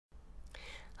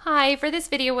Hi, for this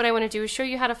video what I want to do is show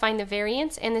you how to find the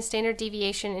variance and the standard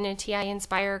deviation in a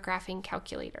TI-Nspire graphing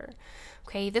calculator.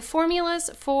 Okay, the formulas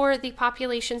for the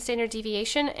population standard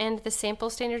deviation and the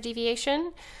sample standard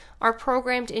deviation are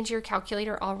programmed into your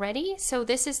calculator already. So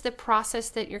this is the process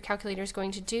that your calculator is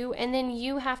going to do, and then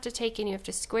you have to take and you have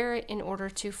to square it in order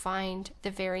to find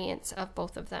the variance of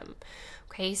both of them.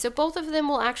 Okay, so both of them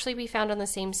will actually be found on the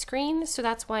same screen, so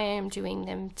that's why I am doing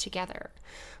them together.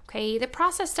 Okay, the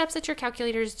process steps that your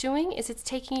calculator is doing is it's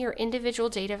taking your individual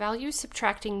data values,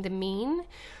 subtracting the mean.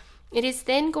 It is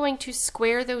then going to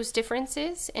square those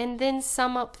differences and then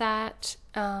sum up that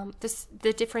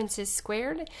the differences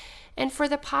squared. And for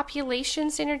the population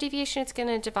standard deviation, it's going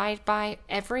to divide by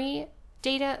every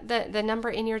data, the number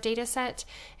in your data set.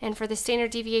 And for the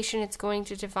standard deviation, it's going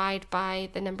to divide by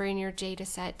the number in your data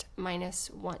set minus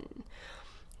 1.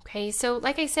 Okay, so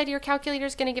like I said, your calculator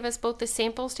is going to give us both the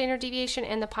sample standard deviation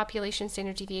and the population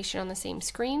standard deviation on the same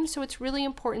screen, so it's really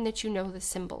important that you know the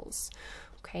symbols.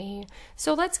 Okay,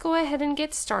 so let's go ahead and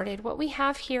get started. What we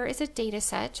have here is a data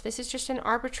set. This is just an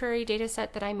arbitrary data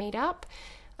set that I made up.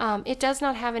 It does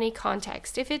not have any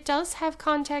context. If it does have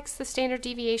context, the standard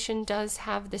deviation does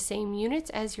have the same units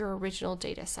as your original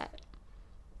data set.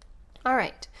 All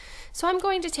right, so I'm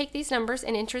going to take these numbers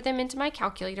and enter them into my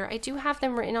calculator. I do have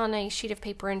them written on a sheet of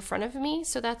paper in front of me,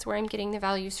 so that's where I'm getting the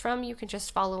values from. You can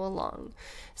just follow along.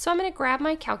 So I'm going to grab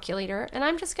my calculator, and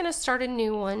I'm just going to start a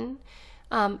new one.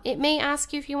 It may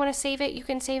ask you if you want to save it. You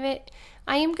can save it.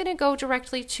 I am going to go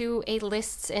directly to a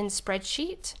lists and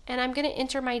spreadsheet, and I'm going to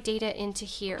enter my data into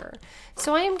here.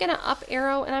 So I am going to up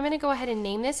arrow, and I'm going to go ahead and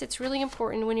name this. It's really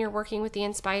important when you're working with the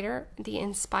Nspire,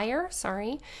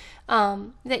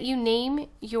 that you name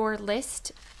your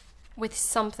list with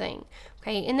something.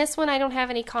 Okay, in this one I don't have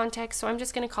any context, so I'm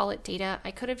just going to call it data. I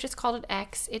could have just called it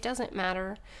X. It doesn't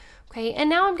matter. Okay, and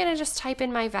now I'm going to just type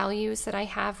in my values that I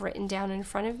have written down in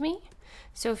front of me.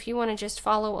 So if you want to just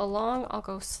follow along, I'll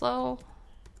go slow.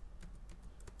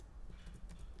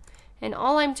 And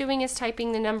all I'm doing is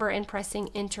typing the number and pressing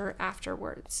enter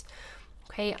afterwards.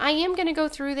 Okay, I am going to go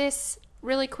through this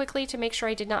really quickly to make sure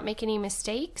I did not make any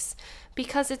mistakes,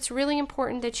 because it's really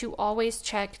important that you always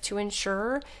check to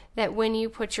ensure that when you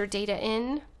put your data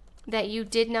in, that you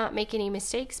did not make any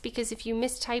mistakes, because if you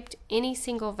mistyped any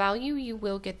single value, you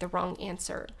will get the wrong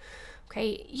answer.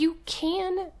 Okay, you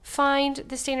can find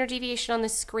the standard deviation on the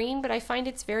screen, but I find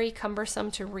it's very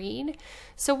cumbersome to read.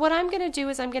 So what I'm going to do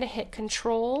is I'm going to hit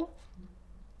Control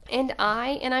and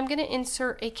I'm going to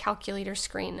insert a calculator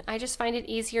screen. I just find it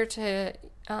easier to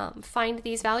find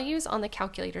these values on the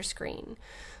calculator screen.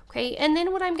 Okay, and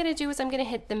then what I'm going to do is I'm going to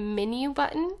hit the menu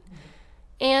button,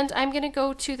 and I'm going to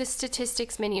go to the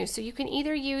statistics menu. So you can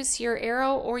either use your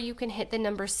arrow or you can hit the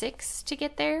number 6 to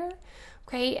get there.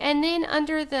 Okay, and then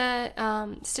under the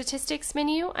statistics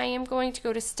menu, I am going to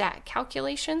go to stat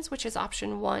calculations, which is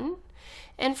option 1.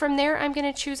 And from there, I'm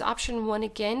going to choose option 1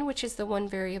 again, which is the one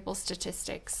variable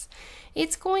statistics.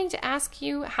 It's going to ask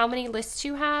you how many lists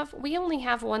you have. We only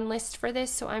have one list for this,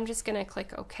 so I'm just going to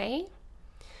click OK.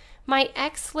 My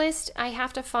X list, I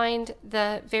have to find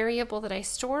the variable that I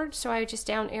stored, so I just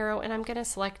down arrow and I'm going to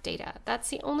select data. That's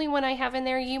the only one I have in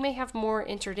there. You may have more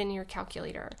entered in your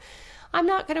calculator. I'm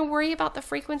not going to worry about the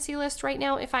frequency list right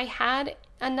now. If I had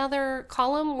another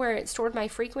column where it stored my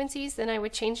frequencies, then I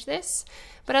would change this,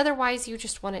 but otherwise you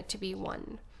just want it to be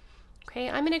 1. Okay,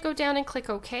 I'm going to go down and click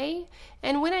OK,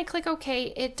 and when I click OK,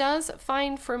 it does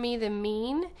find for me the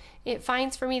mean. It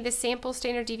finds for me the sample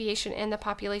standard deviation and the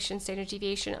population standard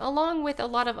deviation, along with a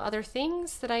lot of other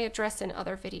things that I address in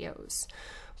other videos.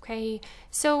 Okay,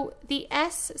 so the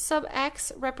S sub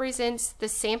X represents the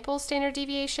sample standard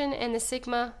deviation, and the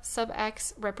sigma sub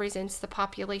X represents the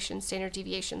population standard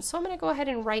deviation. So I'm going to go ahead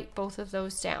and write both of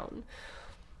those down.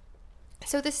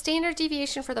 So the standard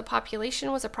deviation for the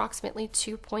population was approximately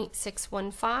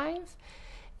 2.615,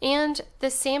 and the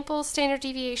sample standard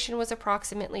deviation was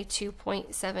approximately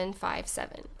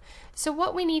 2.757. So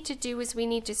what we need to do is we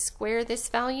need to square this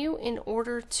value in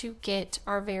order to get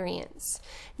our variance.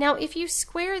 Now, if you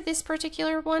square this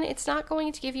particular one, it's not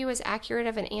going to give you as accurate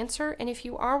of an answer, and if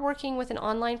you are working with an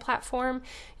online platform,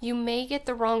 you may get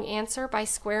the wrong answer by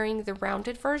squaring the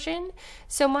rounded version.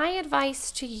 So my advice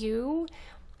to you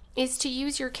is to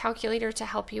use your calculator to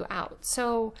help you out.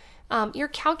 So your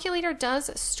calculator does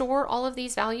store all of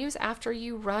these values after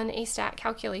you run a stat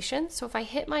calculation. So if I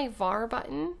hit my var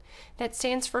button, that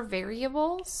stands for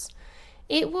variables,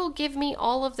 it will give me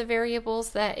all of the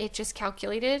variables that it just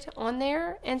calculated on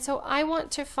there. And so I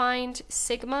want to find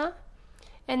sigma,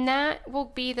 and that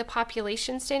will be the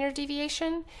population standard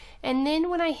deviation. And then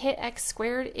when I hit x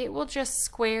squared, it will just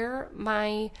square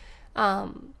my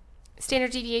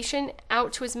standard deviation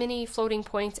out to as many floating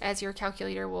points as your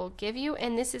calculator will give you,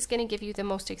 and this is going to give you the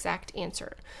most exact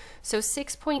answer. So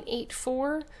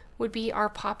 6.84 would be our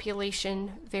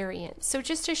population variance. So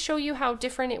just to show you how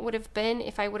different it would have been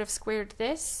if I would have squared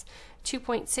this,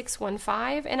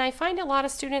 2.615, and I find a lot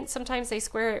of students, sometimes they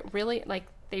square it really, like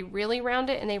they really round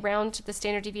it, and they round the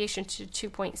standard deviation to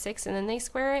 2.6 and then they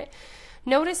square it.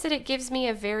 Notice that it gives me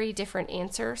a very different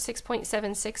answer,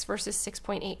 6.76 versus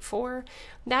 6.84.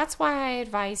 That's why I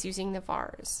advise using the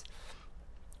VARs.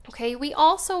 Okay, we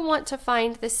also want to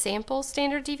find the sample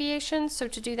standard deviation. So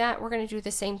to do that, we're going to do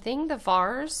the same thing, the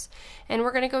VARs, and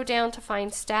we're going to go down to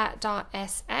find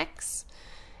stat.sx.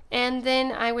 And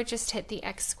then I would just hit the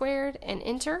x squared and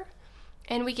enter,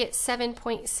 and we get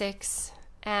 7.6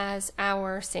 as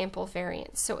our sample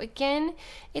variance. So again,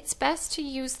 it's best to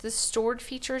use the stored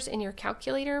features in your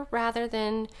calculator rather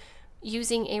than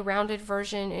using a rounded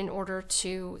version in order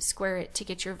to square it to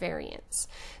get your variance.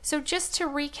 So just to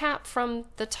recap from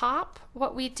the top,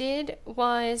 what we did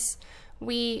was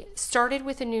we started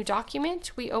with a new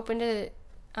document. We opened a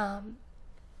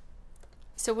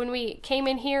so when we came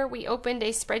in here, we opened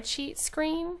a spreadsheet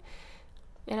screen,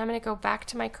 and I'm going to go back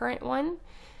to my current one.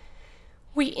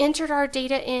 We entered our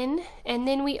data in, and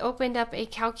then we opened up a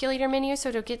calculator menu.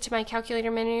 So to get to my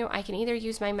calculator menu, I can either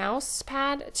use my mouse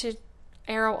pad to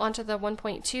arrow onto the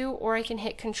 1.2, or I can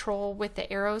hit Control with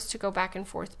the arrows to go back and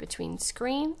forth between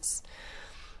screens.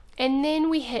 And then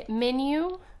we hit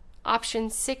Menu, Option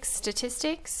 6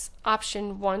 Statistics,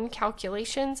 Option 1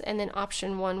 Calculations, and then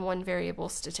Option 1 Variable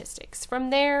Statistics. From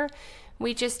there,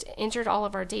 we just entered all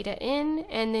of our data in,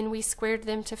 and then we squared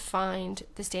them to find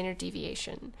the standard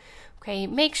deviation. Okay,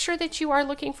 make sure that you are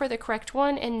looking for the correct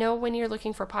one and know when you're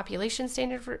looking for population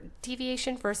standard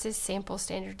deviation versus sample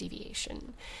standard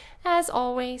deviation. As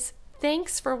always,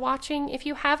 thanks for watching. If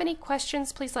you have any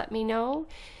questions, please let me know.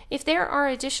 If there are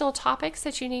additional topics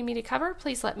that you need me to cover,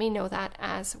 please let me know that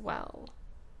as well.